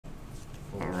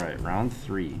right, round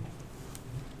 3.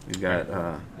 We've got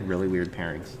really weird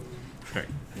pairings. All right.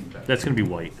 That's going to be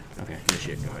white. Okay.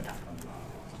 Initiate, go ahead.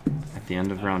 At the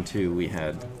end of round 2, we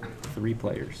had 3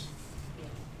 players.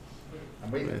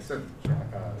 I'm waiting. With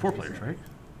 4 players, right?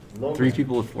 3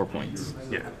 people with 4 points.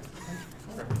 Yeah.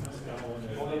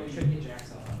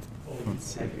 Let's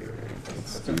see here.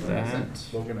 Let's do that.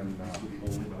 Logan and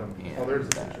And others.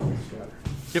 that.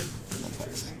 Yep.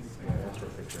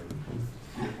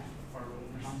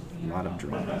 A lot of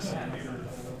draws.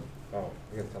 Oh,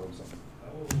 I gotta tell him something.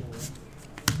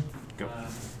 Go.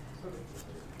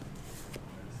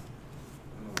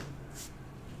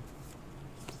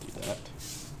 Let's do that.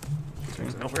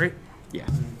 Swings an Elfberry? Yeah.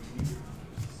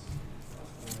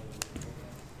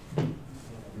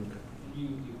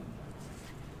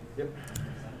 Yep.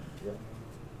 Yep.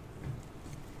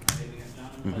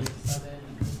 Mm-hmm.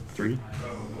 3.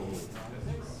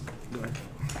 Go ahead.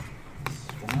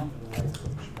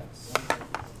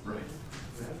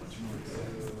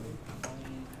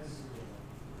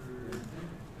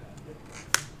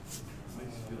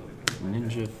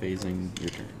 Ninja phasing your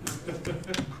turn.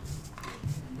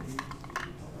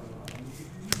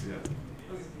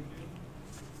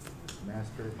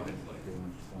 Master.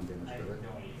 One damage to it.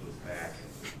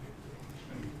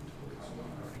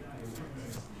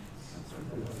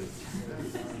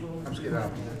 I'm just getting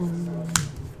out.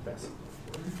 Best.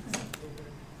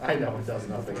 I know it does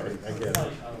nothing. I get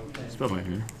it. Spell my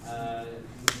here.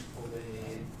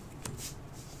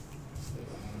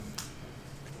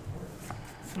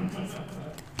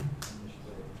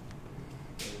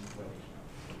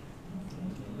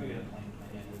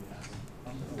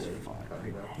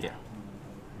 Yeah.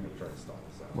 I'm gonna try to stop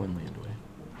this out. 1 land away.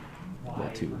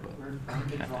 Well, 2, but have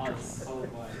to draw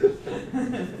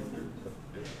 1.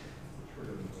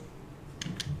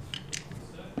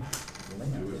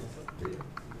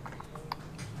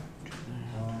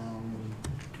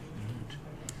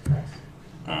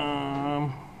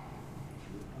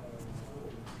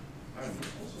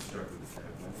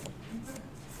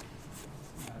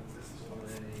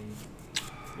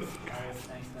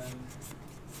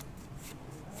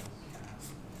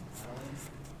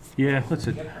 Yeah, let's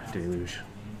hit Deluge.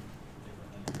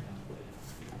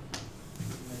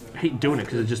 I hate doing it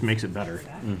because it just makes it better.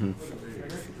 Mm-hmm.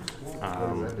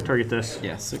 Target this.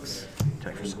 Yeah, 6.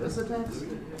 Attack for 6. This attacks?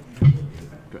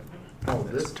 Good. Oh,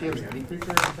 this gives any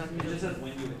creature attacking? It just says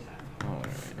when you attack.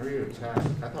 Alright. Or you attack. I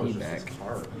thought it was just Back. this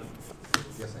card.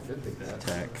 Yes, I did think that.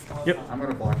 Attack. Yep. I'm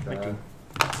gonna block that.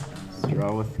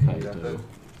 Draw with Kaito.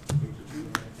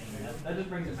 That just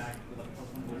brings it back with a +1.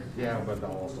 Yeah, but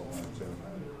I'll also want to.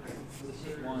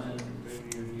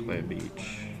 Play a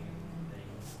beach.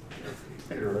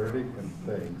 You're learning and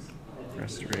things.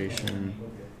 Restoration.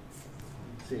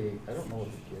 See, I don't know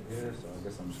what to get here, so I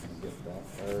guess I'm just gonna get that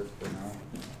card for now.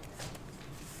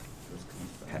 This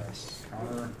comes back. Pass.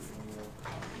 Counter.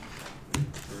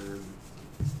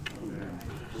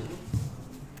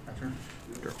 My turn.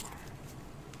 Draw.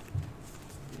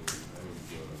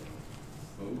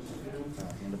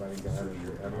 Hand-dividing God and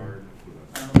your Edward.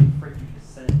 I don't know what the frick you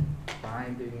just said.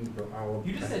 Binding the owl.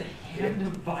 You just said hand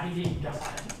of binding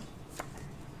God.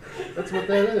 That's what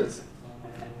that is.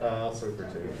 I'll swing for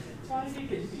 2. Why are you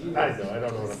confused? I know, I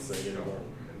don't know what I'm saying anymore.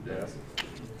 Yes.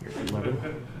 You're 11.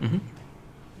 Mm-hmm.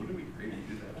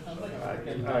 That sounds like a I-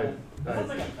 freaking I- metal. That sounds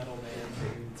like a metal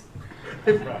band.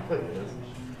 It probably is.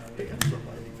 Hands for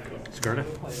binding God. Scarta.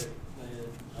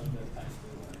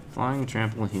 Flying,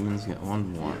 trample, humans get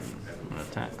 1/1. When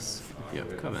attacks, if you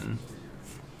have Coven.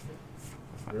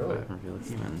 Really? Reveal a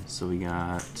human. So we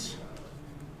got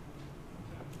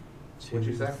 2, What'd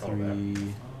you say?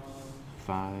 3,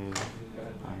 5,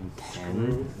 9,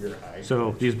 10. Screw your eye.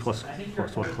 So these plus 1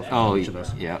 plus Oh, each of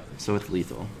those. yeah. So it's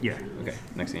lethal. Yeah. Okay,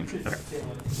 next game. Okay.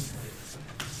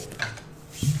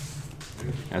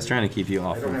 I was trying to keep you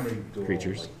off I don't have any of dual,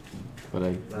 creatures, but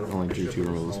I only drew 2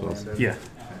 removal spells. Yeah.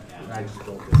 And I just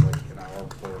built it like an hour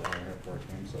before it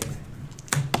came, so.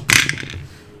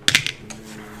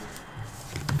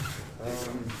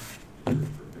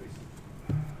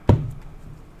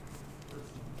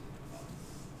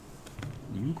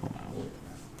 You come out.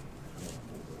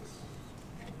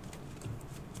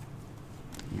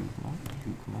 You come out.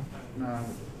 You come out. No,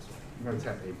 I'm gonna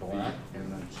tap a black and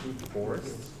then 2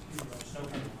 forests.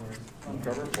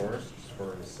 Uncover forests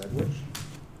for a Sedwich.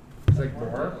 Is that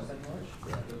more?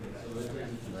 Yeah. Then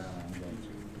I'm going to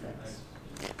pass.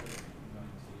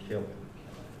 Kill it.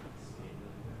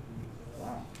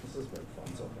 Wow, this has been fun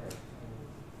so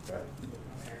far.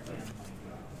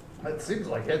 But it seems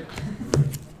like it.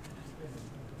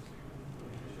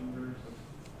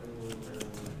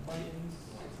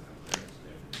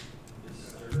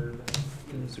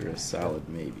 Those are a solid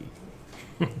maybe.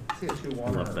 See a 2-1.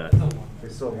 I love or that. They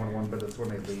still 1-1, but it's when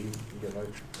they leave. You get like.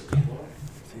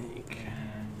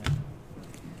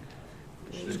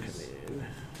 Just come in.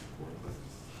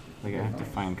 Like I have to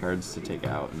find cards to take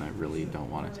out, and I really don't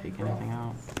want to take anything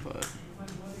out, but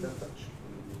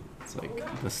it's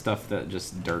like the stuff that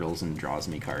just dirtles and draws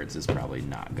me cards is probably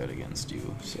not good against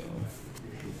you. So.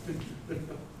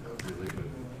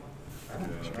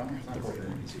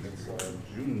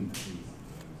 June.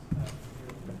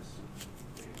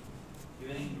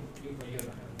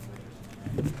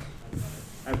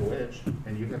 I have a witch,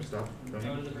 and you have stuff, don't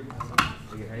you?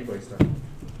 You get anybody stuff.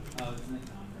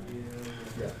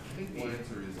 Yeah. I think the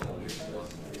answer is always yes.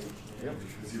 Yep.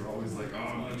 Because you're always like, oh,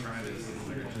 I'm going to try this. And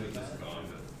like, I should have just gone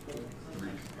to 3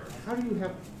 cards. How do you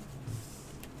have,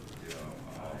 You know,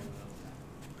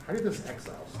 how do you this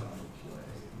exile stuff?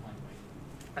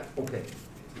 Okay.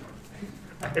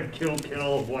 I have kill,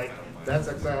 like, that's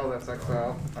exile, that's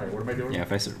exile. Alright, what am I doing? Yeah,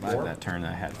 if I survived 4? that turn,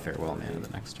 I had farewell mana the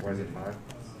next Why is turn. it 5?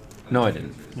 No, I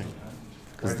didn't. Why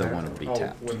Because is the that? one would be Oh,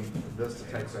 tapped. when this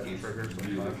attacks that triggers, so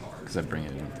 5. Because I bring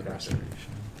it in with the restoration.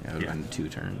 Yeah, it would have been 2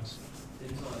 turns.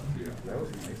 That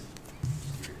was nice.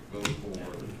 go for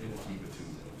keep it to.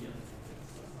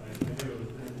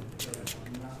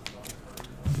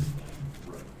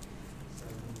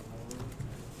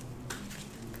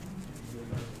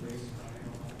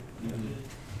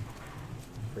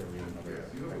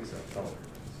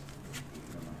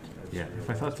 Yeah, if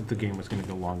I thought that the game was going to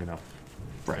go long enough,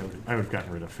 I would have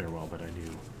gotten rid of farewell, but I knew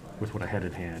with what I had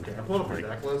in hand. Okay, I pulled up your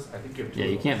like, deck list. I think you have 2 Yeah,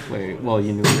 you of them. can't play. Well,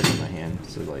 you knew it in my hand,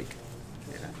 so like,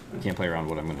 you can't play around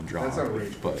what I'm going to draw. That's not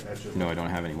rage quit, But that's just- no, I don't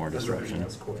have any more That's disruption.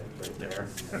 That's quit right there.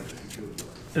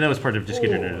 And that was part of just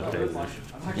getting rid of the deluge.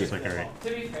 It's like, all right, To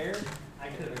be fair, I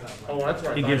could have Oh, that's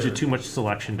right. it gives you too much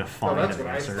selection to No, find that's an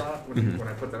what I answer. thought when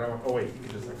I put that out. Oh wait, you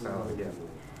can just exile it again.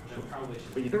 probably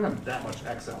should. But you don't have that much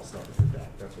exile stuff in your deck.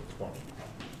 That's what's funny.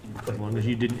 As long as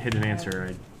you didn't hit an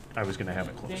answer, I was going to have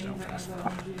it closed down fast.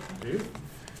 Dude,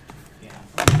 Yeah.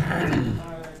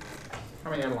 how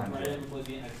many Adeline do you Right, have? would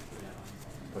be an extra,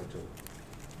 Play 2.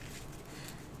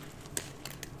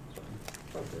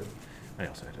 Oh, good. I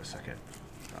also had a second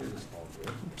It is all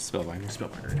good. Spellbinder.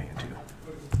 spellbinder in hand too.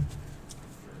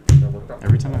 That worked out.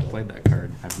 Every time I've played that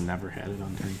card, I've never had it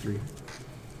on turn 3.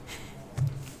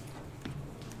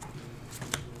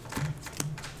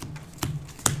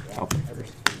 I'll play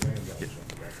first.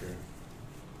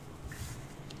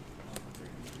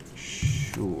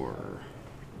 Sure.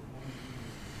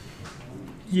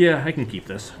 Yeah, I can keep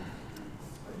this.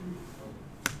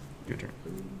 Your turn.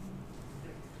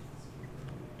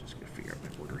 Just gotta figure out my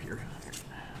order here.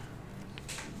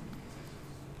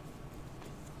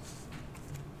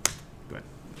 Go ahead.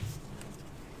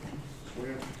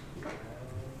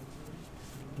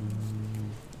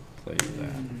 Play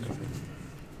that card.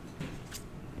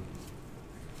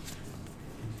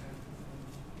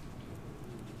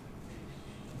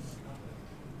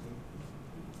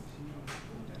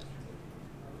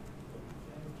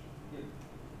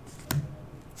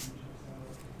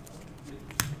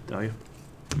 Dahlia?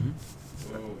 Mhm.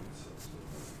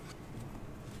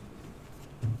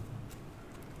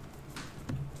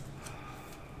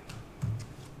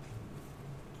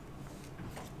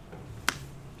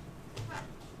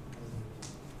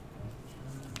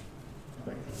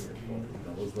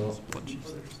 Oh, Blood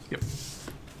Chiefs there. Yep.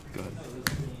 Go ahead.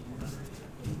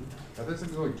 I think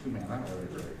it's only 2 mana. Or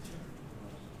like,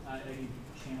 I can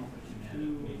channel for 2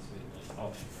 mana, basically.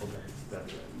 oh, okay.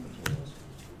 That's it. That's what it was.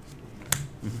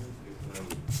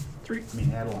 Mhm. 3. I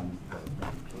mean, Adeline,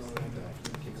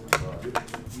 kicks my butt.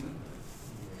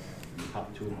 Top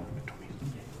 2 of them.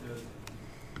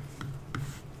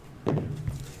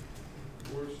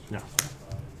 No.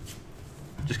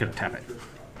 Just gonna tap it.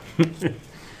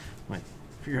 Like,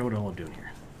 figure out what all I'm doing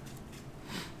here.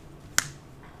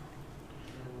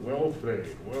 Well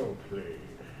played, well played.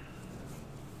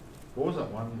 What was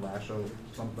that one? Lash of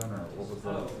something, or what was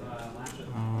that? Lash it.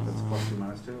 That's plus 2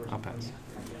 minus 2 or I'll something? pass.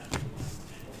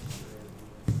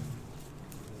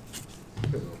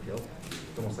 Good little kill.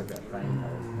 It's almost like that Fang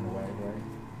card in a way,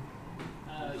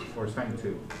 right? Or is Fang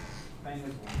 2? Bang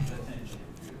was 1, that's an issue.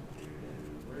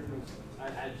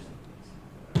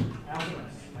 I also want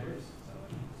to players, so.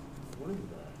 What is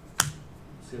that?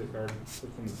 See the card?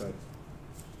 Look from the side.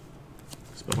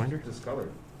 Spellbinder?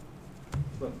 Discolored.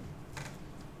 Look.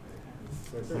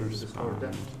 Right there, it's discolored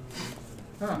deck.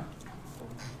 Huh.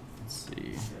 Let's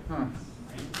see. Huh.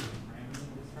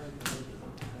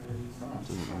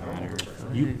 Doesn't matter.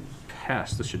 You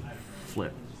pass. This should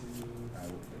flip.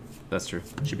 That's true.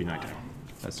 Should be nighttime.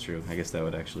 that's true. I guess that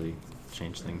would actually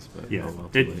change things, but Yeah. oh, well,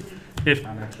 too late.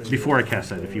 If before I cast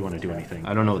that, if you want to do anything,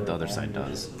 I don't know what the other side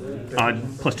does.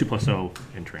 +2/+0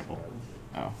 and trample.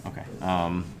 Oh, okay.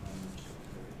 I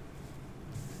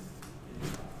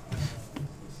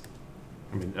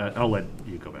mean, I'll let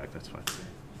you go back. That's fine.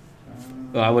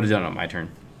 Well, I would have done it on my turn.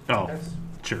 Oh,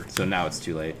 sure. So now it's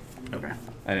too late. Okay.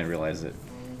 I didn't realize it.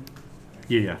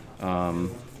 Yeah.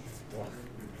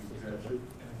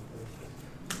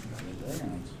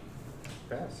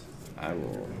 Pass. I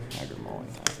will Haggard Mauling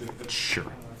that.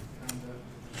 Sure.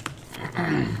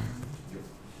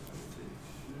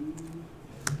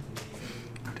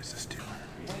 What does this do?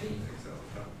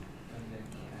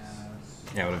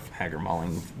 Yeah, I would have Haggard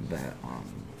Mauling that on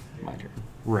my turn.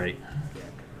 Right.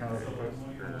 When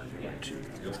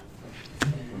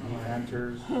he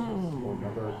enters, or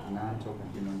another non-token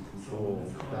human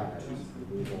control dies, you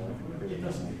lose a life and create a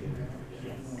one.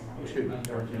 2.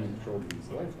 Our human control gains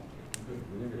life. We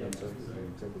didn't get exactly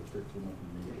 13 of them,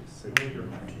 maybe 6.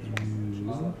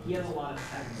 He has a lot of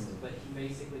text, but he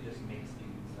basically just makes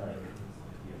dudes. Alright.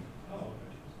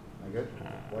 Am I good?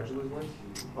 Why'd you lose life?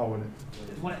 Oh, when it.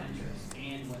 It's when it enters,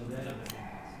 and when the other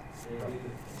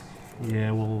happens.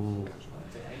 Yeah, well, It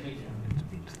makes it.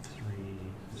 it means 3.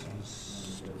 This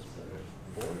is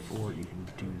 4. You can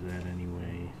do that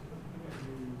anyway.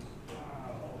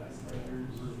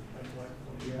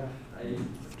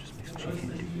 Just makes sure you can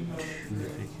do 2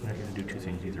 things. You're not going to do 2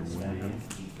 things either way.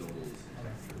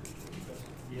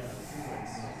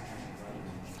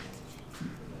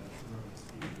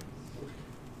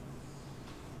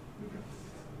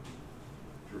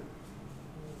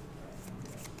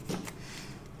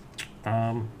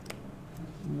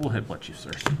 We'll hit Blood Chiefs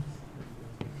first.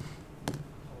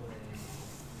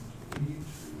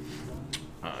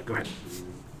 Go ahead.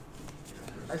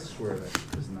 I swear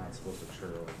that is not supposed to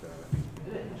trigger like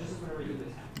that.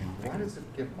 Why does it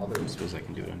give I others? suppose I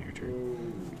can do it on your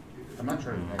turn. I'm not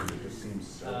trying to make it, just seems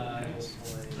so.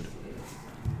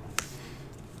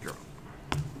 Draw.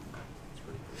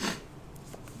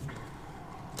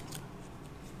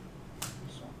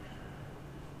 So.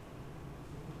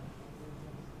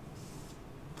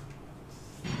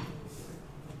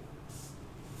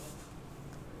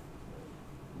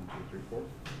 One, two, three, 4.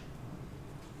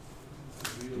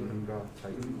 Demon God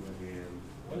Titan again.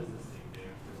 What does this thing do?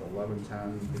 11,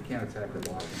 10. They can't attack the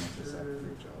block unless they set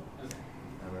reach out. Okay.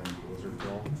 And then Blizzard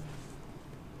Draw. I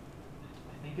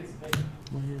think it's big.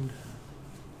 Land.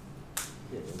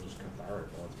 Yeah, they'll just cut the art.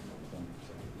 Well, that's no point.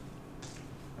 So.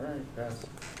 Alright, pass.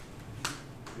 Oh,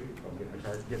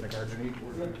 getting the card, you need.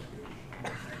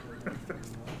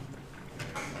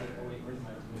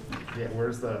 Yeah,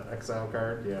 where's the exile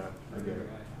card? Yeah, I get it.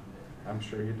 I'm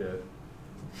sure you did.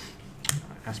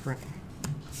 Esper.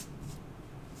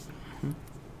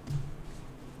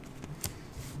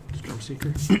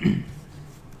 Stormseeker.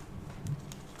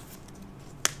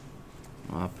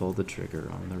 I'll pull the trigger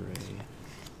on the ray.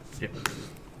 Yep.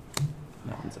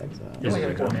 That one's exiled. You only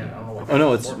got 4 mana. I don't know what Oh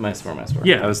no, it's my store, my store.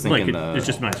 Yeah, I was thinking like it's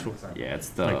just nice. Yeah, it's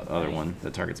the like- other one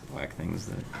that targets black things.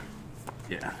 That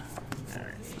Yeah. All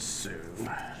right. So. I'm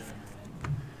gonna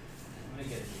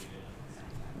get it.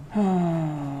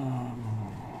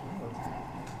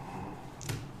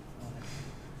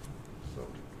 So.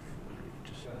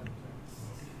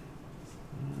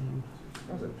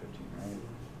 That was at 15, right?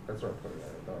 That's where I put it at.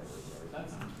 I thought it was right.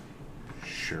 That's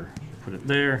Sure. Put it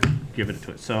there. Give it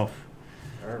to itself.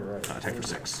 Alright. Attack for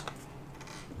 6.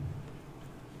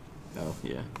 oh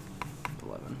yeah,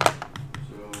 11.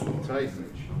 Titan.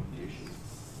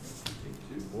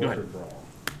 Go ahead. Blizzard Brawl.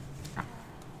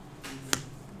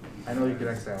 I know you can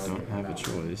exile. Don't it, have a not-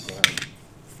 choice. go ahead.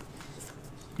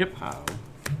 Yep. Pow.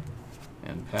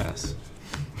 And pass.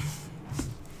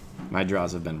 My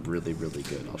draws have been really, really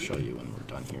good. I'll show you when we're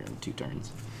done here in 2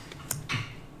 turns.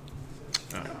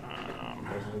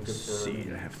 Let's see.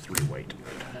 I have 3 white.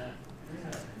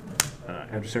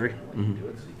 Adversary. Mm-hmm. Do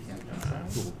it so you can't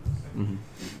exile. Mm-hmm.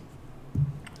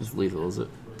 Just lethal, is it?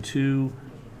 2.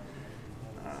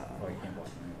 Oh, you can't block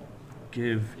me.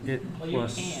 Give it well, you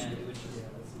plus can, which is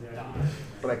die.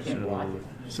 But I can't block it.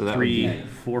 So that would 3, be,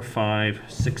 4, 5,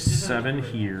 6, 7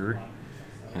 here.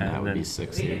 and that would then- be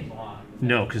 60.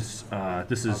 No, because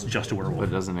this is just a But werewolf.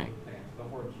 doesn't it?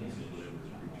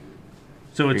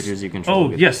 So it's creatures you control oh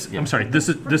get- yes, yeah. I'm sorry. This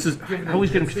is I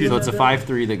always get confused. So it's a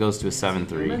 5/3 that goes to a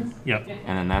 7/3, Yep.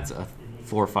 and then that's a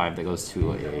 4/5 that goes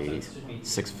to a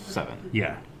 6/7.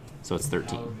 Yeah. So it's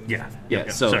 13. Yeah. Yeah.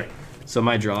 Yep. So Sorry. so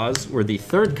my draws were the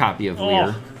 3rd copy of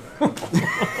Lear. Oh.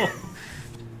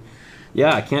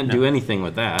 Yeah, I can't do anything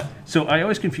with that. So I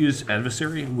always confuse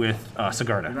adversary with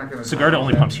Sigarda. You're not gonna Sigarda draw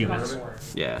only that pumps card?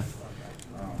 humans. Yeah.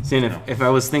 See, and if I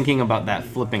was thinking about that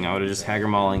flipping, I would have just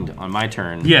Hagermalling on my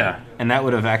turn. Yeah. And that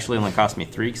would have actually only cost me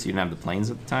 3 because you didn't have the planes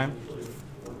at the time.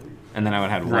 And then I would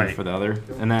have had 1 Right. for the other.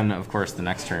 And then, of course, the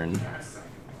next turn,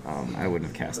 I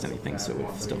wouldn't have cast anything, so it would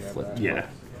have still flipped. Yeah.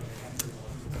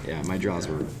 Yeah, my draws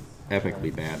were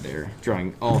epically bad there.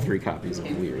 Drawing all 3 copies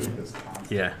of Weird.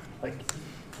 Yeah. Like,